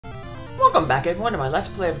Welcome back everyone to my Let's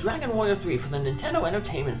Play of Dragon Warrior 3 for the Nintendo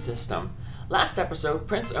Entertainment System. Last episode,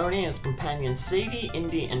 Prince Ernie and his companions Sadie,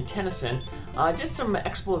 Indy, and Tennison did some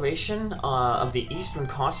exploration of the eastern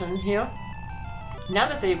continent here. Now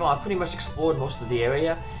that they've pretty much explored most of the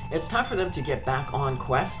area, it's time for them to get back on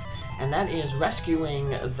quest, and that is rescuing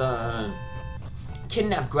the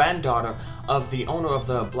kidnapped granddaughter of the owner of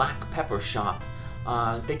the black pepper shop.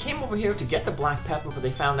 They came over here to get the black pepper, but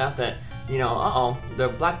they found out that,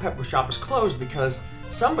 the black pepper shop is closed because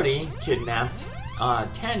somebody kidnapped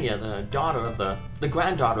Tania, the daughter of the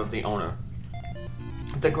granddaughter of the owner.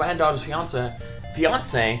 The granddaughter's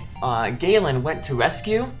fiance, Galen, went to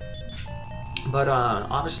rescue, but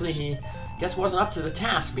obviously he wasn't up to the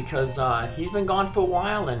task because he's been gone for a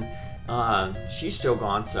while and she's still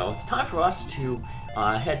gone. So it's time for us to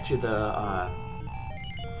head to the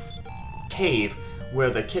cave where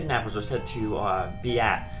the kidnappers are said to be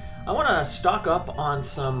at. I want to stock up on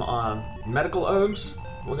some medical herbs.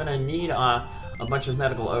 We're going to need a bunch of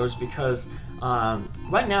medical herbs because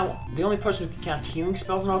right now the only person who can cast healing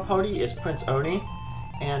spells in our party is Prince Ernie,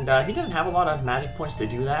 and he doesn't have a lot of magic points to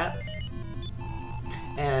do that.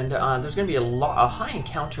 And there's going to be a high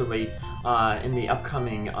encounter rate in the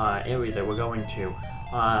upcoming area that we're going to.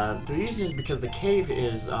 The reason is because the cave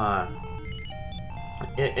is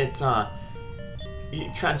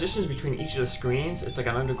it transitions between each of the screens. It's like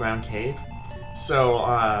an underground cave. So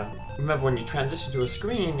remember, when you transition to a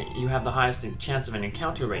screen, you have the highest chance of an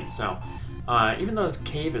encounter rate. So even though the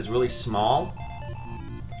cave is really small,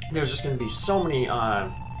 there's just going to be so many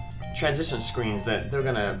transition screens that they're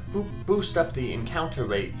going to boost up the encounter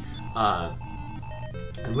rate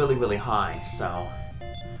really, really high. So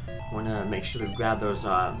I want to make sure to grab those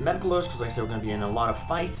medical herbs because, like I said, we're going to be in a lot of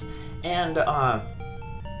fights. And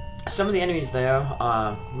some of the enemies there,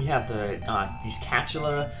 we have these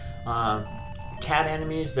catula cat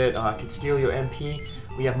enemies that can steal your MP.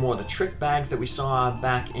 We have more of the trick bags that we saw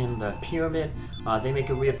back in the pyramid. They make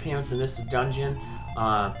a reappearance in this dungeon.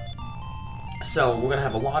 So we're going to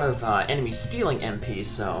have a lot of enemies stealing MP,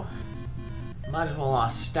 so might as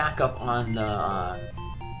well stack up on the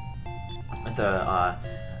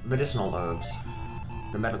medicinal herbs,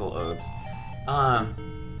 the medical herbs.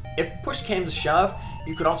 If push came to shove,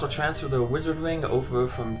 you could also transfer the wizard ring over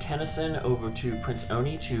from Tennison over to Prince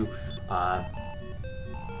Ernie to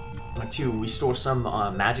restore some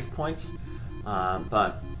magic points,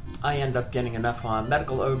 but I end up getting enough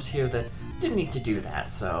medical herbs here that didn't need to do that.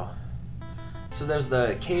 So there's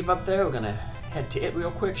the cave up there. We're gonna head to it real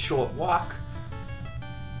quick. Short walk,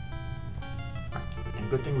 and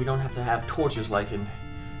good thing we don't have to have torches like in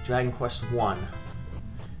Dragon Quest 1.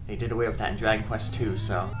 They did away with that in Dragon Quest 2,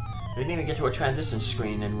 so we didn't even get to a transition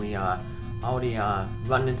screen and we already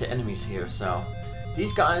run into enemies here. So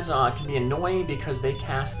these guys can be annoying because they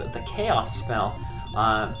cast the Chaos spell.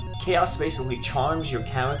 Chaos basically charms your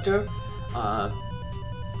character.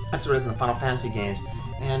 That's what it is in the Final Fantasy games.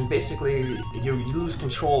 And basically you lose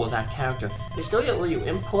control of that character. They still let you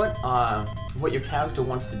input what your character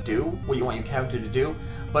wants to do, what you want your character to do,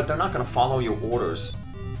 but they're not going to follow your orders.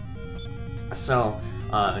 So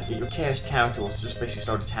your chaos character will just basically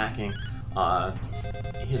start attacking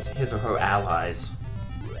his or her allies.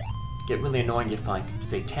 Get really annoying if, like,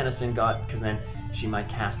 say Tennison got, because then she might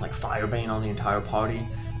cast like Firebane on the entire party.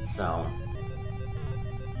 So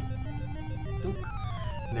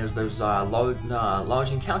there's those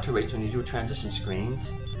large encounter rates when you do transition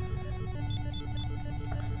screens.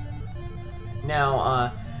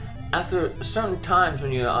 Now, after certain times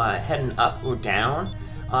when you're heading up or down,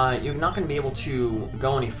 you're not going to be able to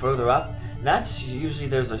go any further up. That's usually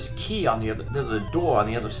there's a key on the other. There's a door on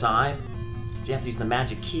the other side, so you have to use the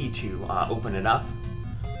magic key to open it up.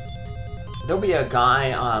 There'll be a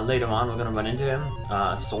guy later on. We're going to run into him,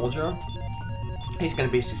 a soldier. He's going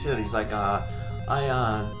to basically say that he's like,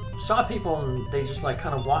 I saw people and they just like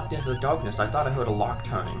kind of walked into the darkness. I thought I heard a lock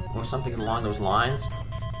turning or something along those lines,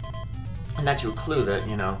 and that's your clue that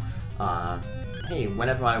hey,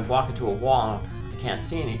 whenever I walk into a wall, can't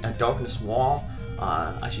see a darkness wall,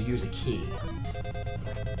 I should use a key.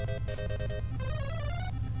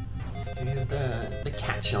 Here's the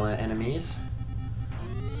catula enemies.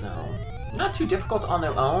 So not too difficult on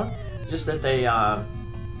their own, just that they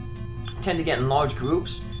tend to get in large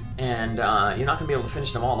groups, and you're not going to be able to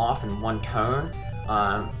finish them all off in one turn,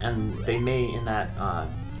 and they may in that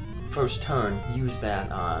first turn use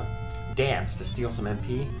that dance to steal some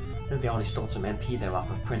MP. I think they already stole some MP there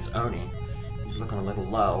off of Prince Ernie. He's looking a little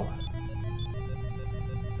low.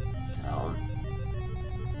 So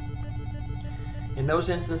in those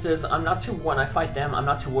instances, when I fight them, I'm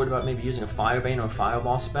not too worried about maybe using a Firebane or a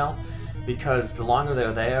Fireball spell, because the longer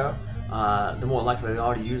they're there, the more likely they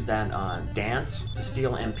are to use that dance to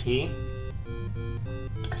steal MP.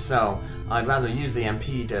 So I'd rather use the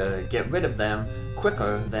MP to get rid of them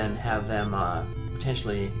quicker than have them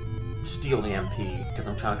potentially steal the MP, because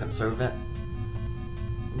I'm trying to conserve it.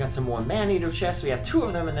 We got some more man-eater chests. We have 2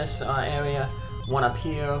 of them in this area. One up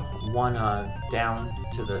here, one down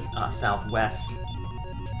to the southwest.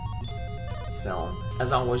 So,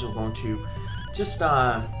 as always, we're going to just,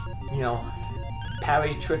 you know,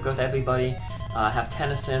 parry trick with everybody. Have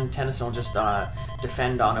Tennison. Tennison will just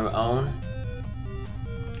defend on her own.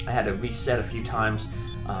 I had to reset a few times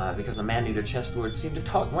because the man-eater chest would seem to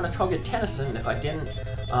want to target Tennison if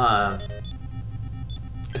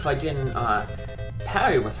I didn't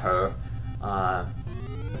parry with her.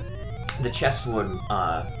 The chest would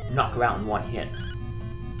knock her out in one hit.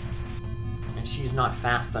 And she's not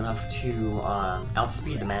fast enough to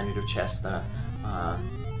outspeed the man-eater chest. The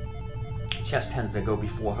chest tends to go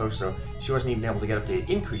before her, so she wasn't even able to get up to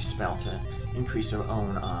increase spell to increase her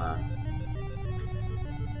own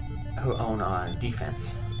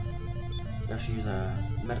defense. So she's a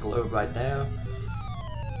medical herb right there.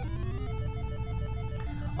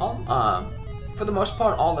 For the most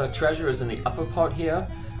part, all the treasure is in the upper part here.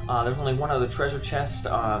 There's only one other treasure chest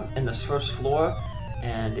in this first floor,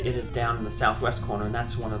 and it is down in the southwest corner, and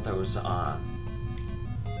that's one of those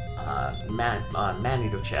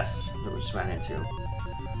man-eater chests that we just ran into.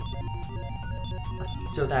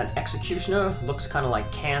 So that executioner looks kind of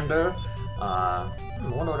like Candor. I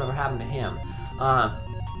wonder whatever happened to him.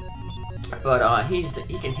 But he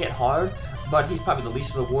can hit hard, but he's probably the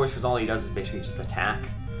least of the warriors because all he does is basically just attack.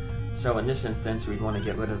 So in this instance, we'd want to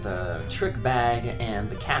get rid of the trick bag and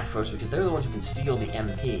the cat first because they're the ones who can steal the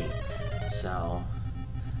MP. So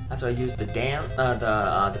that's why I used the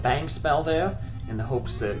bang spell there in the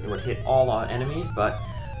hopes that it would hit all our enemies. But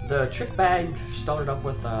the trick bag started up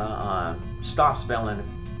with a stop spell, and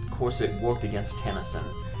of course it worked against Tennison.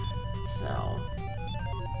 So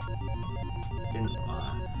didn't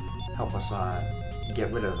help us get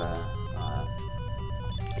rid of the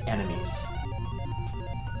enemies.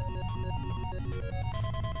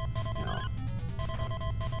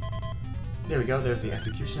 There we go, there's the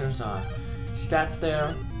Executioner's stats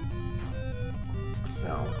there. So,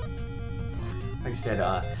 like I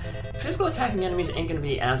said, physical attacking enemies ain't going to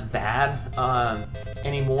be as bad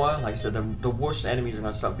anymore. Like I said, the worst enemies are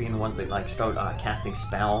going to start being the ones that like start casting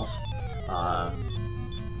spells,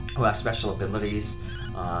 who have special abilities,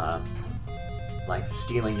 like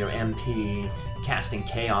stealing your MP, casting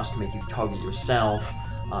chaos to make you target yourself.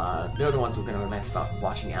 They're the ones we're going to start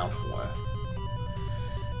watching out for.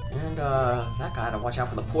 And that guy had to watch out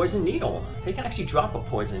for the poison needle. They can actually drop a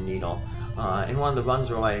poison needle. In one of the runs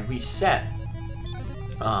where I reset,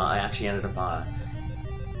 I actually ended up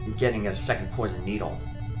getting a second poison needle.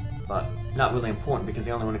 But not really important because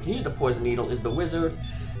the only one who can use the poison needle is the wizard.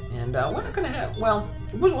 And we're not going to have, well,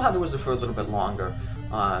 the wizard will have the wizard for a little bit longer.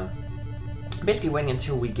 Basically waiting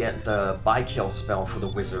until we get the by-kill spell for the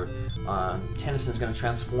wizard. Tennison's going to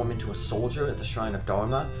transform into a soldier at the Shrine of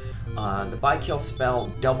Dharma. The by-kill spell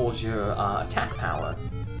doubles your attack power.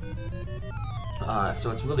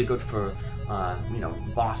 So it's really good for, you know,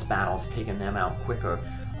 boss battles, taking them out quicker.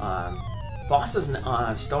 Bosses,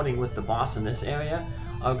 starting with the boss in this area,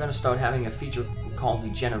 are going to start having a feature called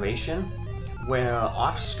Regeneration, where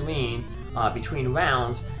off-screen, between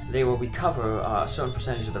rounds, they will recover a certain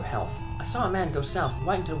percentage of their health. I saw a man go south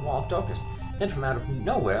right into the wall of darkness. Then from out of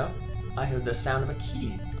nowhere, I heard the sound of a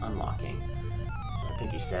key unlocking. So I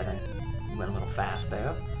think he said I went a little fast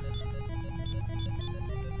there.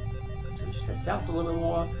 So we just head south a little bit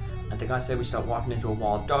more. I think I said we start walking into a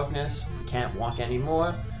wall of darkness. We can't walk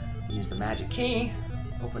anymore. We use the magic key,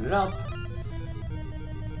 open it up.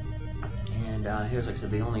 And here's, like I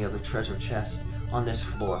said, the only other treasure chest on this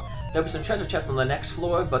floor. There'll be some treasure chests on the next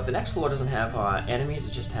floor, but the next floor doesn't have enemies.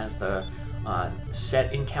 It just has the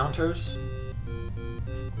set encounters.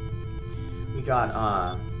 We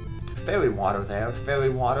got fairy water there. Fairy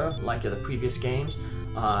water, like in the previous games,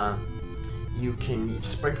 you can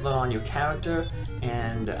sprinkle it on your character,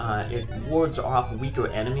 and it wards off weaker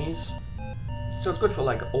enemies. So it's good for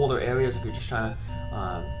like older areas if you're just trying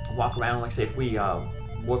to walk around. Like say if we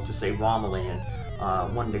warp to say Romilly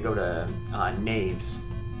and wanted to go to Naves,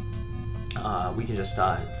 we can just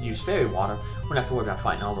use fairy water. We don't have to worry about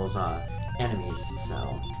fighting all those enemies.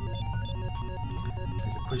 So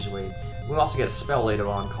as it pushes away. We'll also get a spell later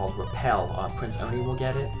on called Repel. Prince Ernie will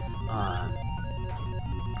get it.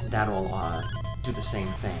 That'll do the same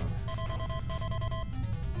thing.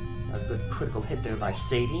 A good critical hit there by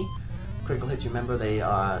Sadie. Critical hits, remember, they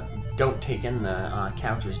don't take in the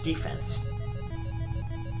character's defense.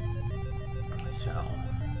 So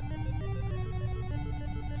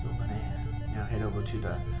we're gonna now head over to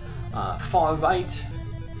the far right.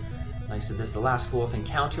 Like I said, this is the last 4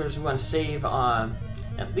 encounters. We want to save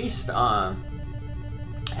at least have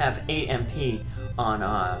 8 MP on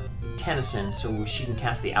Tennison, so she can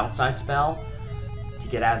cast the outside spell to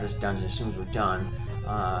get out of this dungeon as soon as we're done.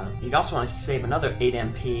 You'd also want to save another 8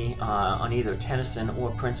 MP on either Tennison or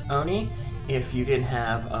Prince Ernie if you didn't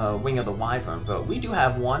have Wing of the Wyvern, but we do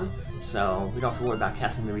have one, so we don't have to worry about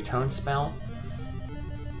casting the return spell.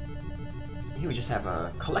 Here we just have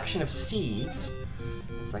a collection of seeds.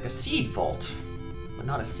 It's like a seed vault, but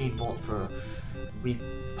not a seed vault for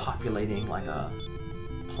repopulating like a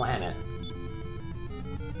planet,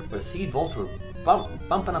 but a seed vault for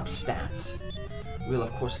bumping up stats. We'll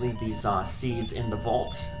of course leave these seeds in the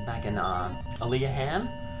vault back in Aleahan,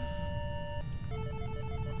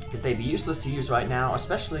 because they'd be useless to use right now,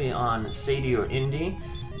 especially on Sadie or Indy,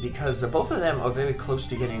 because both of them are very close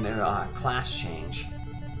to getting their class change.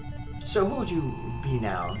 So who would you be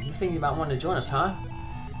now? You thinking about wanting to join us, huh?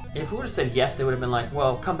 If we would have said yes, they would have been like,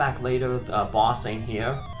 well, come back later, the boss ain't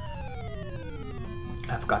here.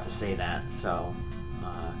 I forgot to say that, so...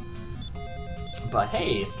 but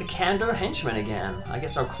hey, it's the Candor Henchman again. I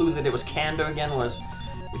guess our clue that it was Candor again was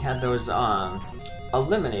we had those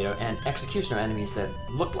Eliminator and Executioner enemies that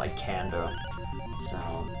looked like Candor. So...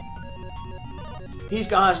 these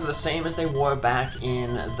guys are the same as they were back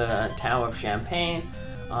in the Tower of Champagne.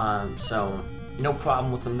 So no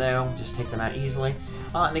problem with them there, we'll just take them out easily.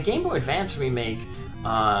 In the Game Boy Advance remake,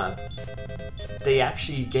 they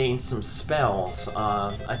actually gained some spells.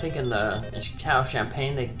 I think in the Tower of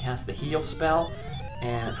Champagne they can cast the heal spell,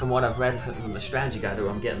 and from what I've read from the strategy guide who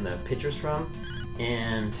I'm getting the pictures from,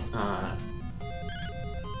 and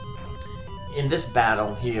in this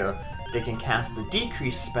battle here, they can cast the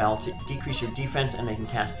decrease spell to decrease your defense, and they can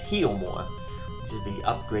cast heal more, which is the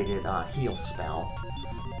upgraded heal spell.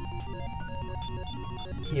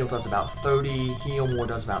 Heal does about 30, heal more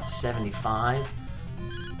does about 75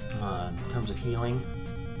 in terms of healing.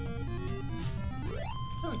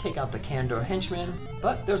 So we take out the Candor Henchman,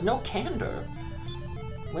 but there's no Candor.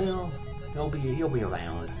 Well, he'll be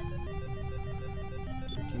around.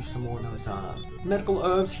 Let's use some more of those medical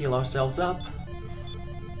herbs, heal ourselves up.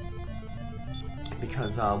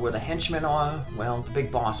 Because where the henchmen are, well, the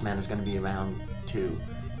big boss man is going to be around too.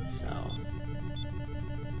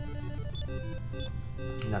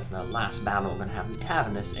 That's the last battle we're going to have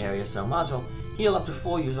in this area, so might as well heal up to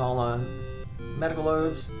 4, use all our medical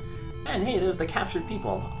herbs. And hey, there's the captured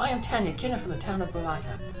people. I am Tania, kidnapper from the town of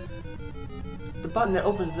Barata. The button that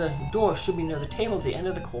opens the door should be near the table at the end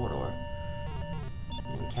of the corridor.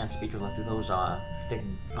 And we can't speak unless through those thick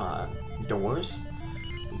doors.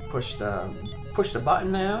 We push the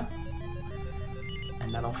button there,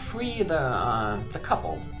 and that'll free the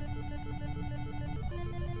couple.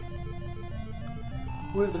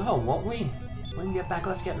 We'll go home, won't we? When we get back,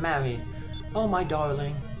 let's get married. Oh, my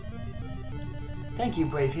darling. Thank you,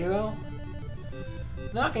 brave hero.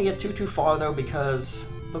 Not gonna get too far, though, because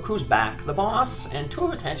look who's back. The boss and 2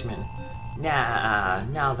 of his henchmen. Nah,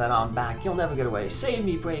 now that I'm back, you'll never get away. Save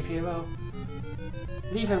me, brave hero.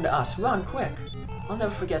 Leave him to us. Run, quick. I'll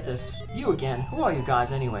never forget this. You again. Who are you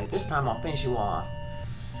guys, anyway? This time I'll finish you off.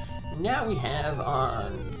 Now we have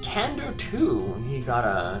Candor 2. He got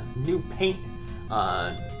a new paint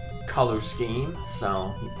color scheme,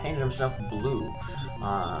 so he painted himself blue.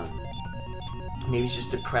 Maybe he's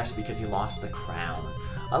just depressed because he lost the crown.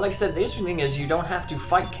 Like I said, the interesting thing is you don't have to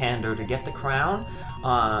fight Candor to get the crown,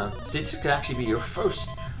 so this could actually be your first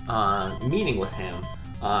meeting with him,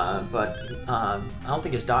 but I don't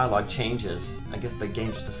think his dialogue changes. I guess the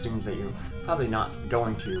game just assumes that you're probably not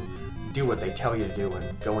going to do what they tell you to do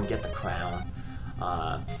and go and get the crown.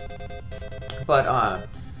 But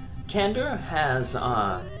Candor has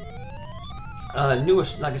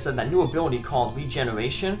newest, like I said, that new ability called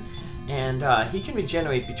Regeneration, and he can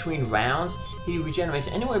regenerate between rounds. He regenerates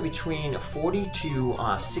anywhere between 40 to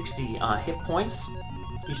 60 hit points.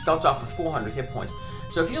 He starts off with 400 hit points.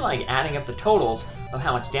 So if you're like adding up the totals of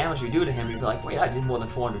how much damage you do to him, you'd be like, wait, I did more than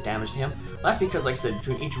 400 damage to him. Well, that's because, like I said,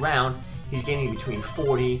 between each round, he's gaining between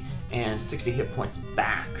 40 and 60 hit points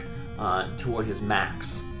back toward his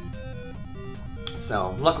max.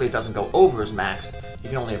 So luckily it doesn't go over his max. You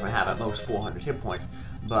can only ever have at most 400 hit points,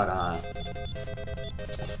 but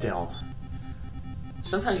still.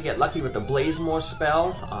 Sometimes you get lucky with the Blazemore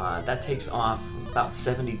spell. That takes off about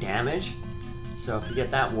 70 damage. So if you get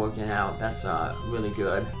that working out, that's really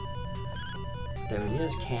good. There he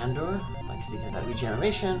is, Candor. Like I said, he did that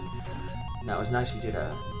regeneration. That was nice. We did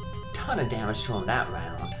a ton of damage to him that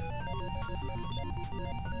round.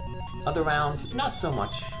 Other rounds, not so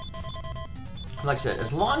much. Like I said,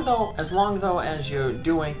 as long though as you're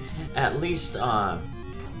doing at least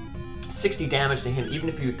 60 damage to him, even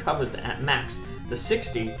if you recover at max the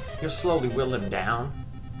 60, you'll slowly whittle him down.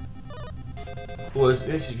 Or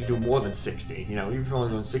this if you do more than 60. You know, even if you're only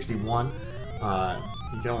doing 61, you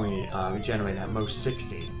can only regenerate at most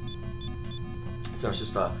 60. So it's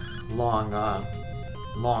just a long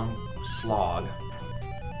slog.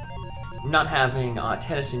 I'm not having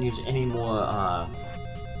Tennison use any more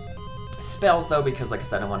spells though, because like I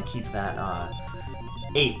said, I want to keep that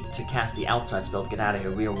 8 to cast the outside spell to get out of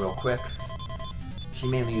here real quick. She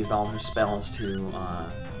mainly used all her spells to,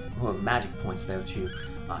 or magic points there to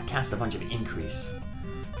cast a bunch of increase.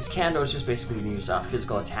 Because Kando is just basically going to use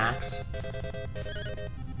physical attacks.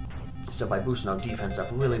 So by boosting our defense up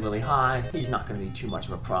really high, he's not going to be too much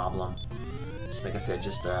of a problem. So like I said,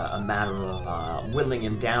 just a matter of whittling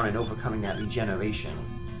him down and overcoming that regeneration.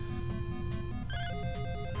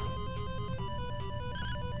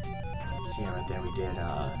 See how right there we did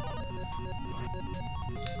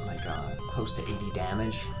close to 80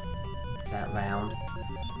 damage that round.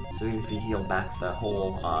 So even if he healed back the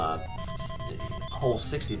whole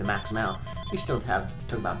 60 to max amount, we still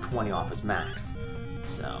took about 20 off his max.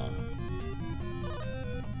 So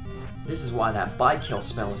this is why that buy kill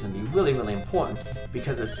spell is going to be really important,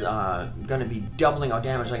 because it's going to be doubling our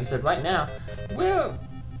damage. Like I said, right now we're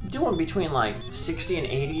doing between like 60 and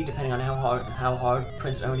 80, depending on how hard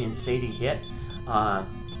Prince Ernie and Sadie hit.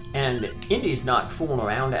 And Indy's not fooling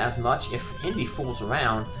around as much. If Indy fools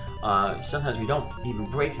around, sometimes we don't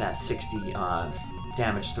even break that 60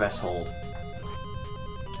 damage threshold.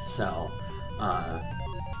 So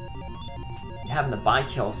having the buy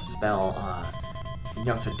kill spell, you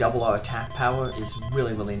know, to double our attack power is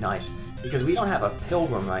really nice, because we don't have a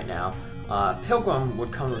Pilgrim right now. Pilgrim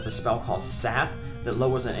would come with a spell called Sap that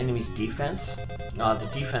lowers an enemy's defense. The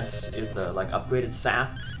defense is the upgraded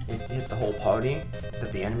Sap. It hits the whole party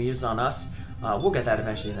that the enemy uses on us. We'll get that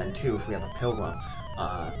eventually then too if we have a Pilgrim.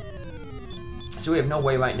 So we have no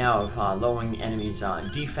way right now of lowering enemies'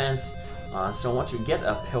 defense. So once we get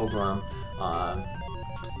a Pilgrim,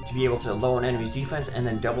 to be able to lower an enemy's defense and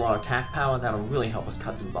then double our attack power, that'll really help us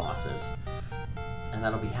cut through bosses. And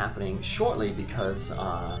that'll be happening shortly, because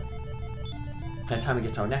by the time we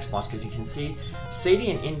get to our next boss, because you can see Sadie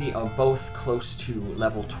and Indy are both close to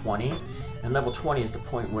level 20, and level 20 is the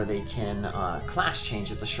point where they can class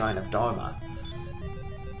change at the Shrine of Dharma.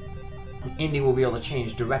 Indy will be able to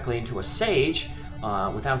change directly into a sage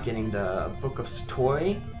without getting the Book of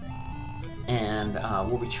Satori, and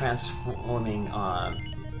we'll be transforming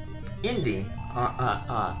Indy,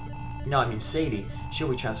 Sadie, she'll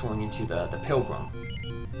be transforming into the Pilgrim.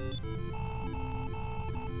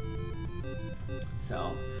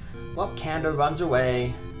 So, well, Kanda runs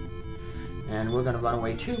away, and we're going to run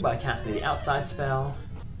away too by casting the outside spell.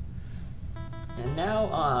 And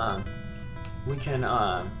now, we can,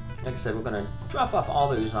 like I said, we're going to drop off all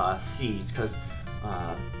those seeds, because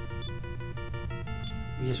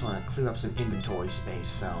we just want to clear up some inventory space.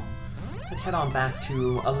 So let's head on back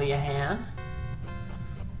to Aliahan,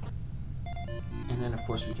 and then of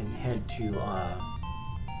course we can head to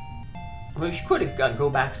we could go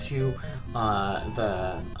back to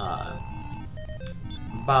the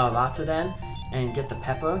Bharata then and get the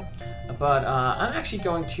pepper, but I'm actually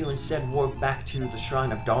going to instead work back to the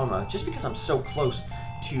Shrine of Dharma, just because I'm so close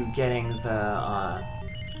to getting the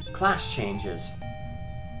class changes.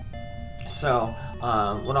 So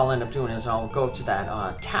what I'll end up doing is I'll go up to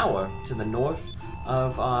that tower to the north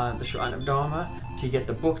of the Shrine of Dharma to get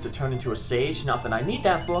the book to turn into a sage. Not that I need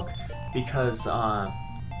that book, because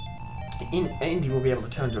Indy will be able to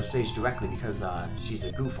turn into a sage directly, because she's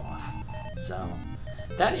a goof-off. So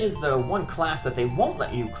that is the one class that they won't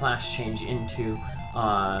let you class change into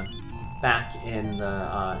back in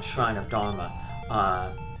the Shrine of Dharma.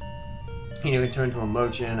 You can turn into a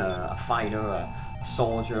merchant, a fighter, a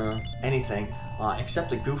soldier, anything,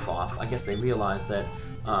 except a goof-off. I guess they realized that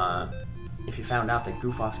if you found out that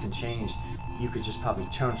goof-offs can change, you could just probably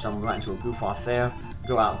turn someone right into a goof-off there,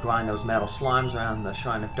 go out and grind those metal slimes around the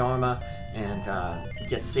Shrine of Dharma, and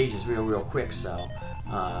get sages real quick. So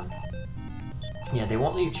yeah, they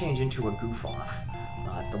won't let you change into a goof-off.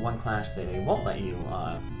 It's the one class that they won't let you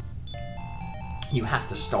you have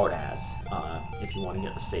to start as if you want to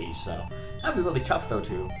get the sage. So that'd be really tough though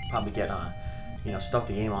to probably get start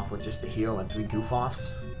the game off with just the hero and 3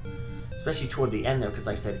 goof-offs, especially toward the end there, because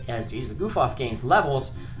like I said, as the goof-off gains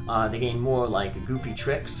levels, they gain more goofy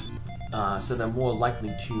tricks, so they're more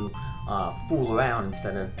likely to fool around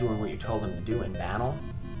instead of doing what you told them to do in battle.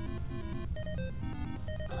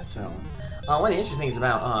 So One of the interesting things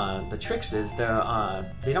about the tricks is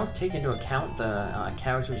they don't take into account the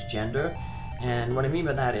character's gender, and what I mean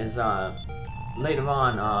by that is later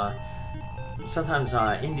on, sometimes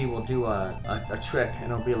Indy will do a trick,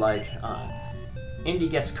 and it'll be like Indy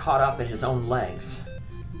gets caught up in his own legs,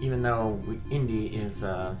 even though Indy is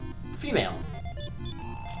female.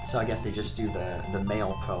 So I guess they just do the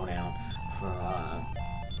male pronoun for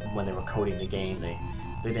when they were coding the game.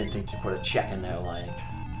 They didn't think to put a check in there like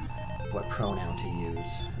what pronoun to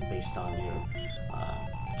use based on your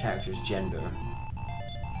character's gender.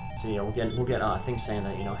 So we'll get things saying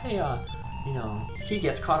that hey he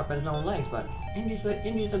gets caught up in his own legs, but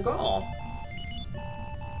Indy's a girl.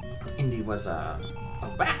 Indy was a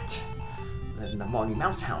rat in the Monty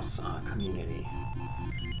Mouse House community.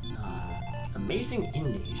 Amazing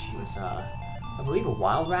Indy. She was I believe a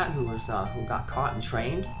wild rat who got caught and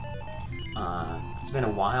trained. It's been a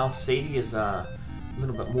while. Sadie is a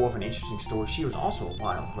little bit more of an interesting story. She was also a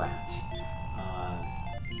wild rat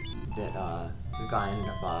that the guy ended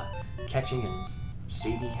up catching, and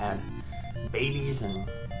Sadie had babies, and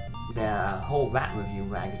the whole Rat Review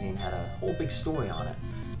magazine had a whole big story on it.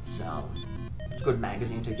 So it's a good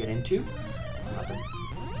magazine to get into.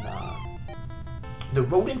 The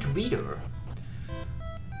Rodent Reader.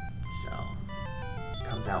 So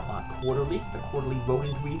comes out quarterly. The Quarterly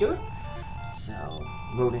Rodent Reader. So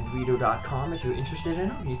rodentreader.com if you're interested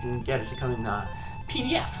in it. You can get it to come in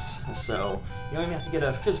PDFs. So you don't even have to get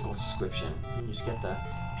a physical subscription. You can just get the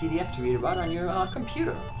PDF to read it right on your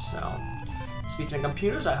computer. So speaking of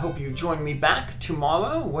computers, I hope you join me back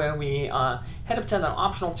tomorrow where we head up to the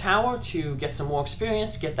optional tower to get some more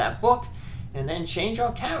experience, get that book, and then change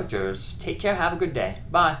our characters. Take care, have a good day.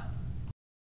 Bye.